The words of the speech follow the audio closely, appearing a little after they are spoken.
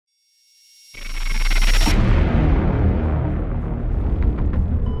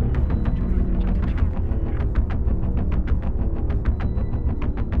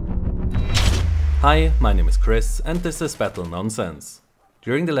Hi, my name is Chris and this is Battle Nonsense.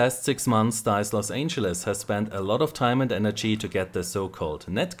 During the last 6 months, DICE Los Angeles has spent a lot of time and energy to get the so-called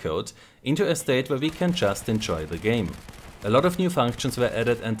netcode into a state where we can just enjoy the game. A lot of new functions were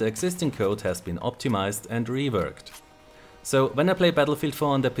added and the existing code has been optimized and reworked. So when I play Battlefield 4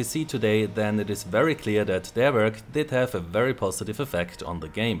 on the PC today, then it is very clear that their work did have a very positive effect on the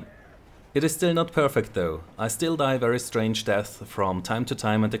game. It is still not perfect though. I still die very strange deaths from time to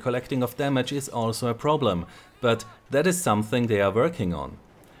time and the collecting of damage is also a problem, but that is something they are working on.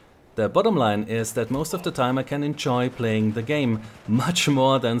 The bottom line is that most of the time I can enjoy playing the game much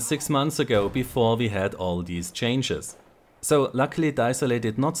more than 6 months ago before we had all these changes. So luckily DICE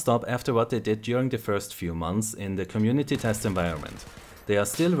did not stop after what they did during the first few months in the community test environment. They are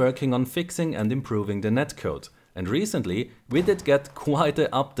still working on fixing and improving the netcode. And recently we did get quite an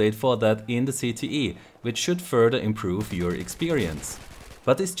update for that in the CTE, which should further improve your experience.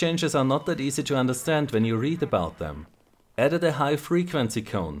 But these changes are not that easy to understand when you read about them. Added a high frequency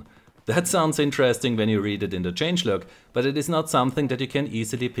cone. That sounds interesting when you read it in the changelog, but it is not something that you can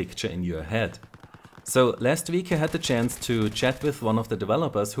easily picture in your head. So last week I had the chance to chat with one of the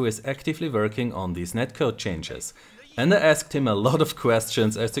developers who is actively working on these netcode changes. And I asked him a lot of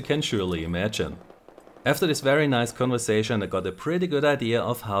questions, as you can surely imagine. After this very nice conversation I got a pretty good idea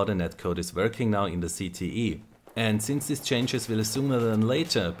of how the netcode is working now in the CTE. And since these changes will sooner than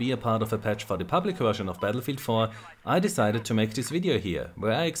later be a part of a patch for the public version of Battlefield 4, I decided to make this video here,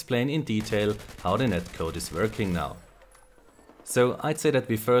 where I explain in detail how the netcode is working now. So I'd say that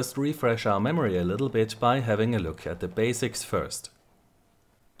we first refresh our memory a little bit by having a look at the basics first.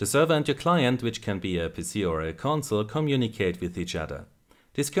 The server and your client, which can be a PC or a console, communicate with each other.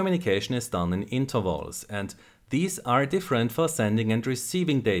 This communication is done in intervals, and these are different for sending and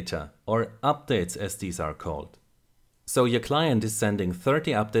receiving data, or updates as these are called. So your client is sending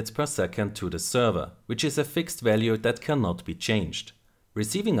 30 updates per second to the server, which is a fixed value that cannot be changed.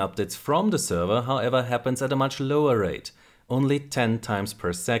 Receiving updates from the server, however, happens at a much lower rate, only 10 times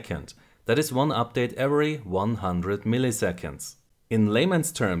per second. That is one update every 100 milliseconds. In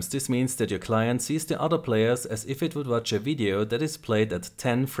layman's terms, this means that your client sees the other players as if it would watch a video that is played at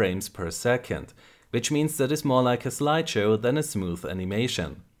 10 frames per second, which means that it's more like a slideshow than a smooth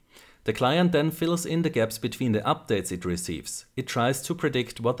animation. The client then fills in the gaps between the updates it receives. It tries to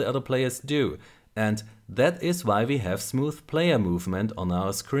predict what the other players do, and that is why we have smooth player movement on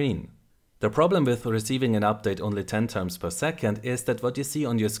our screen. The problem with receiving an update only 10 times per second is that what you see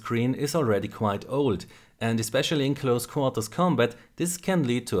on your screen is already quite old, and especially in close quarters combat, this can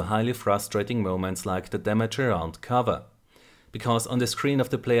lead to highly frustrating moments like the damage around cover. Because on the screen of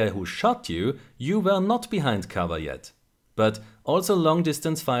the player who shot you, you were not behind cover yet. But also long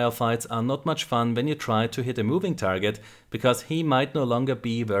distance firefights are not much fun when you try to hit a moving target, because he might no longer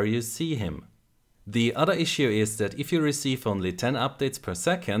be where you see him. The other issue is that if you receive only 10 updates per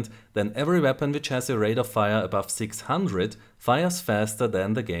second, then every weapon which has a rate of fire above 600 fires faster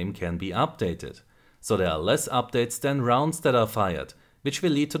than the game can be updated. So there are less updates than rounds that are fired, which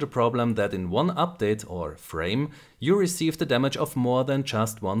will lead to the problem that in one update or frame you receive the damage of more than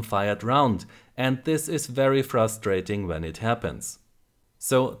just one fired round, and this is very frustrating when it happens.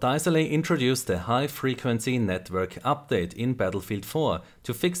 So DICE introduced a high-frequency network update in Battlefield 4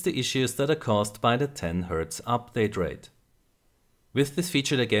 to fix the issues that are caused by the 10 Hz update rate. With this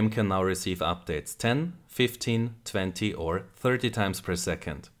feature the game can now receive updates 10, 15, 20 or 30 times per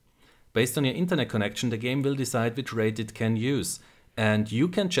second. Based on your internet connection, the game will decide which rate it can use, and you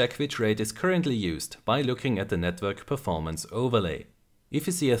can check which rate is currently used by looking at the network performance overlay. If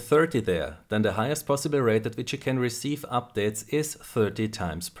you see a 30 there, then the highest possible rate at which you can receive updates is 30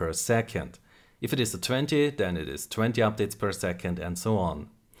 times per second. If it is a 20, then it is 20 updates per second and so on.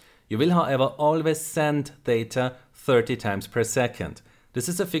 You will however always send data 30 times per second. This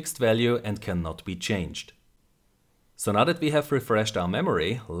is a fixed value and cannot be changed. So now that we have refreshed our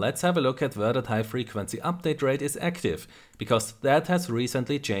memory, let's have a look at where that high frequency update rate is active, because that has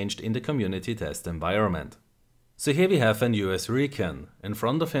recently changed in the community test environment. So here we have an US recon. In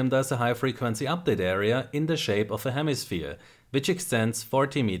front of him there's a high frequency update area in the shape of a hemisphere, which extends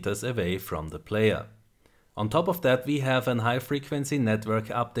 40 meters away from the player. On top of that we have an high frequency network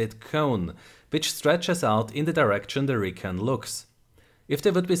update cone, which stretches out in the direction the recon looks. If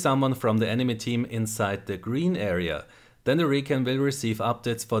there would be someone from the enemy team inside the green area, then the recon will receive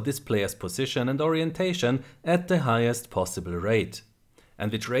updates for this player's position and orientation at the highest possible rate. And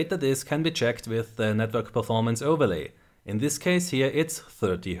which rate that is can be checked with the network performance overlay. In this case here it's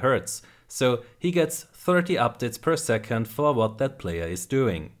 30 Hz, so he gets 30 updates per second for what that player is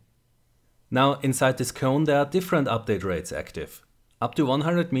doing. Now inside this cone there are different update rates active. Up to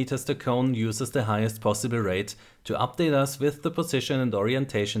 100 meters, the cone uses the highest possible rate to update us with the position and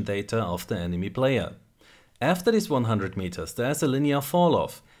orientation data of the enemy player. After these 100 meters, there is a linear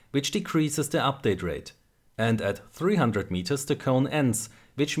fall-off, which decreases the update rate. And at 300 meters, the cone ends,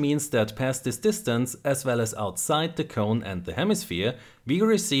 which means that past this distance, as well as outside the cone and the hemisphere, we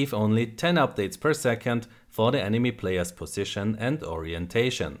receive only 10 updates per second for the enemy player's position and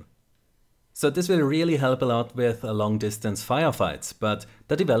orientation. So this will really help a lot with long-distance firefights, but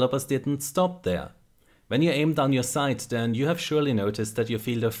the developers didn't stop there. When you aim down your sight, then you have surely noticed that your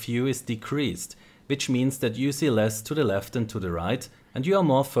field of view is decreased, which means that you see less to the left and to the right, and you are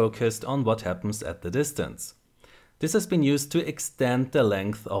more focused on what happens at the distance. This has been used to extend the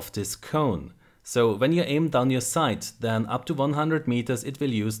length of this cone. So when you aim down your sight, then up to 100 meters it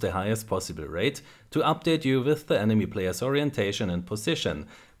will use the highest possible rate to update you with the enemy player's orientation and position,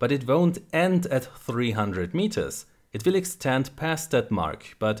 but it won't end at 300 meters. It will extend past that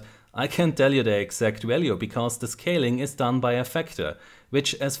mark, but I can't tell you the exact value because the scaling is done by a factor,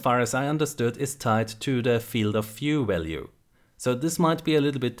 which as far as I understood is tied to the field of view value. So this might be a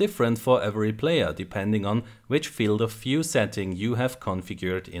little bit different for every player, depending on which field of view setting you have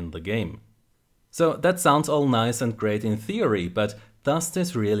configured in the game. So that sounds all nice and great in theory, but does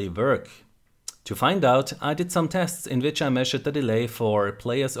this really work? To find out, I did some tests in which I measured the delay for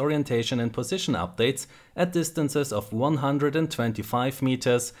players' orientation and position updates at distances of 125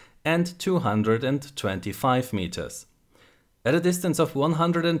 meters and 225 meters. At a distance of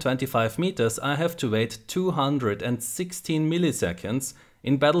 125 meters, I have to wait 216 milliseconds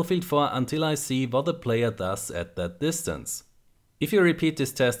in Battlefield 4 until I see what the player does at that distance. If you repeat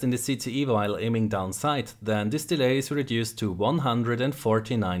this test in the CTE while aiming down sight, then this delay is reduced to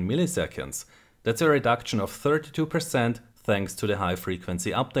 149 milliseconds. That's a reduction of 32% thanks to the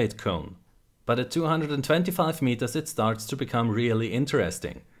high-frequency update cone. But at 225 meters it starts to become really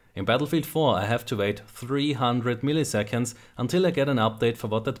interesting. In Battlefield 4 I have to wait 300 milliseconds until I get an update for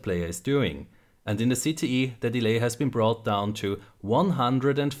what that player is doing. And in the CTE the delay has been brought down to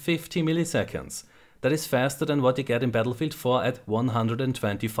 150 milliseconds. That is faster than what you get in Battlefield 4 at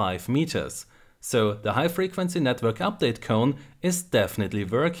 125 meters. So the high-frequency network update cone is definitely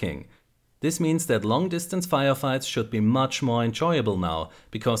working. This means that long-distance firefights should be much more enjoyable now,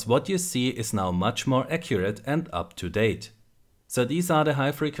 because what you see is now much more accurate and up-to-date. So these are the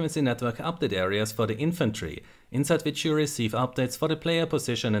high-frequency network update areas for the infantry, inside which you receive updates for the player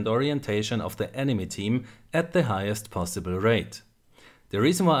position and orientation of the enemy team at the highest possible rate. The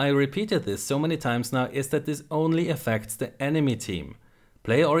reason why I repeated this so many times now is that this only affects the enemy team.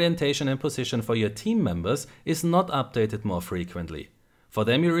 Player orientation and position for your team members is not updated more frequently. For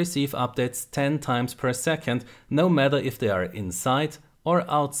them you receive updates 10 times per second, no matter if they are inside or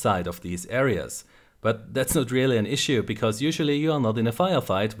outside of these areas. But that's not really an issue because usually you are not in a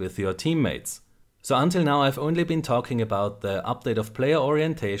firefight with your teammates. So until now I've only been talking about the update of player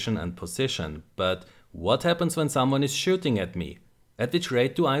orientation and position, but what happens when someone is shooting at me? At which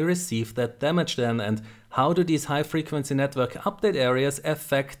rate do I receive that damage then, and how do these high-frequency network update areas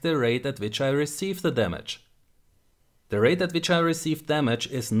affect the rate at which I receive the damage? The rate at which I receive damage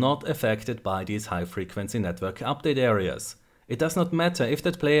is not affected by these high-frequency network update areas. It does not matter if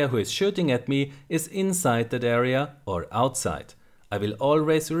that player who is shooting at me is inside that area or outside. I will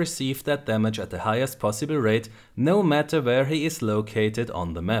always receive that damage at the highest possible rate, no matter where he is located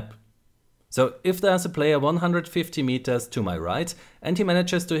on the map. So if there's a player 150 meters to my right and he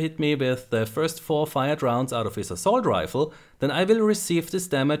manages to hit me with the first 4 fired rounds out of his assault rifle, then I will receive this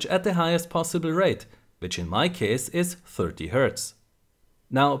damage at the highest possible rate, which in my case is 30 Hz.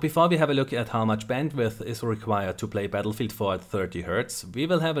 Now, before we have a look at how much bandwidth is required to play Battlefield 4 at 30 Hz, we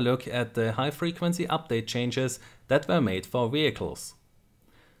will have a look at the high-frequency update changes that were made for vehicles.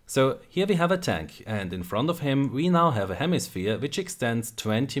 So here we have a tank, and in front of him we now have a hemisphere which extends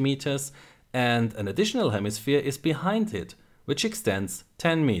 20 meters, and an additional hemisphere is behind it, which extends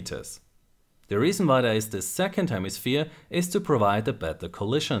 10 meters. The reason why there is this second hemisphere is to provide a better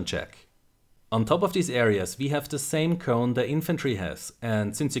collision check. On top of these areas we have the same cone the infantry has,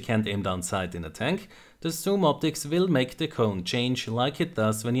 and since you can't aim down sight in a tank, the zoom optics will make the cone change like it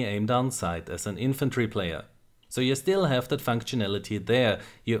does when you aim down sight as an infantry player. So you still have that functionality there,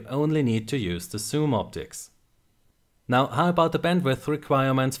 you only need to use the zoom optics. Now, how about the bandwidth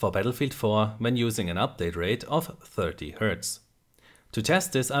requirements for Battlefield 4 when using an update rate of 30 Hz? To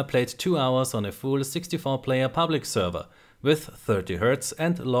test this, I played 2 hours on a full 64-player public server with 30 Hz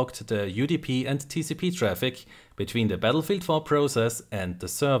and logged the UDP and TCP traffic between the Battlefield 4 process and the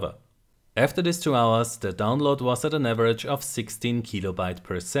server. After these 2 hours, the download was at an average of 16 KB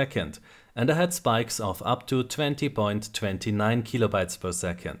per second, and I had spikes of up to 20.29 kilobytes per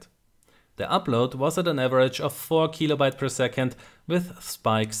second. The upload was at an average of 4 kilobytes per second with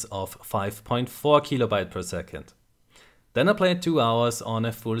spikes of 5.4 kilobytes per second. Then I played 2 hours on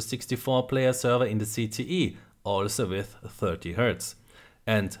a full 64-player server in the CTE, also with 30 Hz.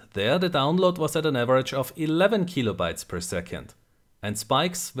 And there the download was at an average of 11 kilobytes per second. And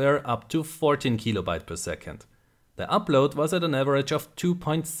spikes were up to 14 kilobytes per second. The upload was at an average of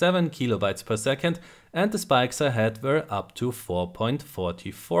 2.7 kilobytes per second, and the spikes I had were up to 4.44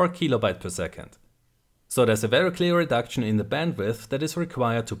 kilobytes per second. So there's a very clear reduction in the bandwidth that is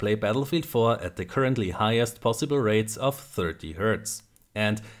required to play Battlefield 4 at the currently highest possible rates of 30 Hz.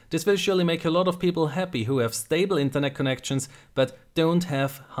 And this will surely make a lot of people happy who have stable internet connections but don't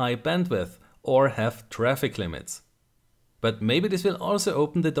have high bandwidth or have traffic limits. But maybe this will also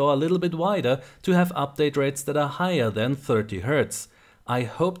open the door a little bit wider to have update rates that are higher than 30 Hz. I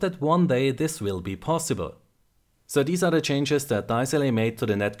hope that one day this will be possible. So these are the changes that DiceLA made to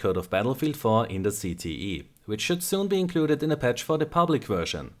the netcode of Battlefield 4 in the CTE, which should soon be included in a patch for the public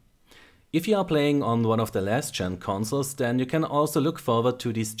version. If you are playing on one of the last gen consoles, then you can also look forward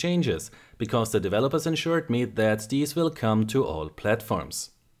to these changes, because the developers assured me that these will come to all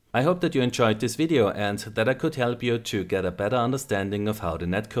platforms. I hope that you enjoyed this video and that I could help you to get a better understanding of how the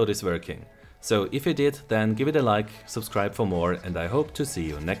netcode is working. So if you did, then give it a like, subscribe for more, and I hope to see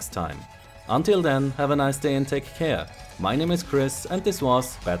you next time. Until then, have a nice day and take care. My name is Chris and this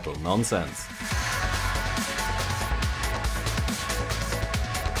was Battle Nonsense.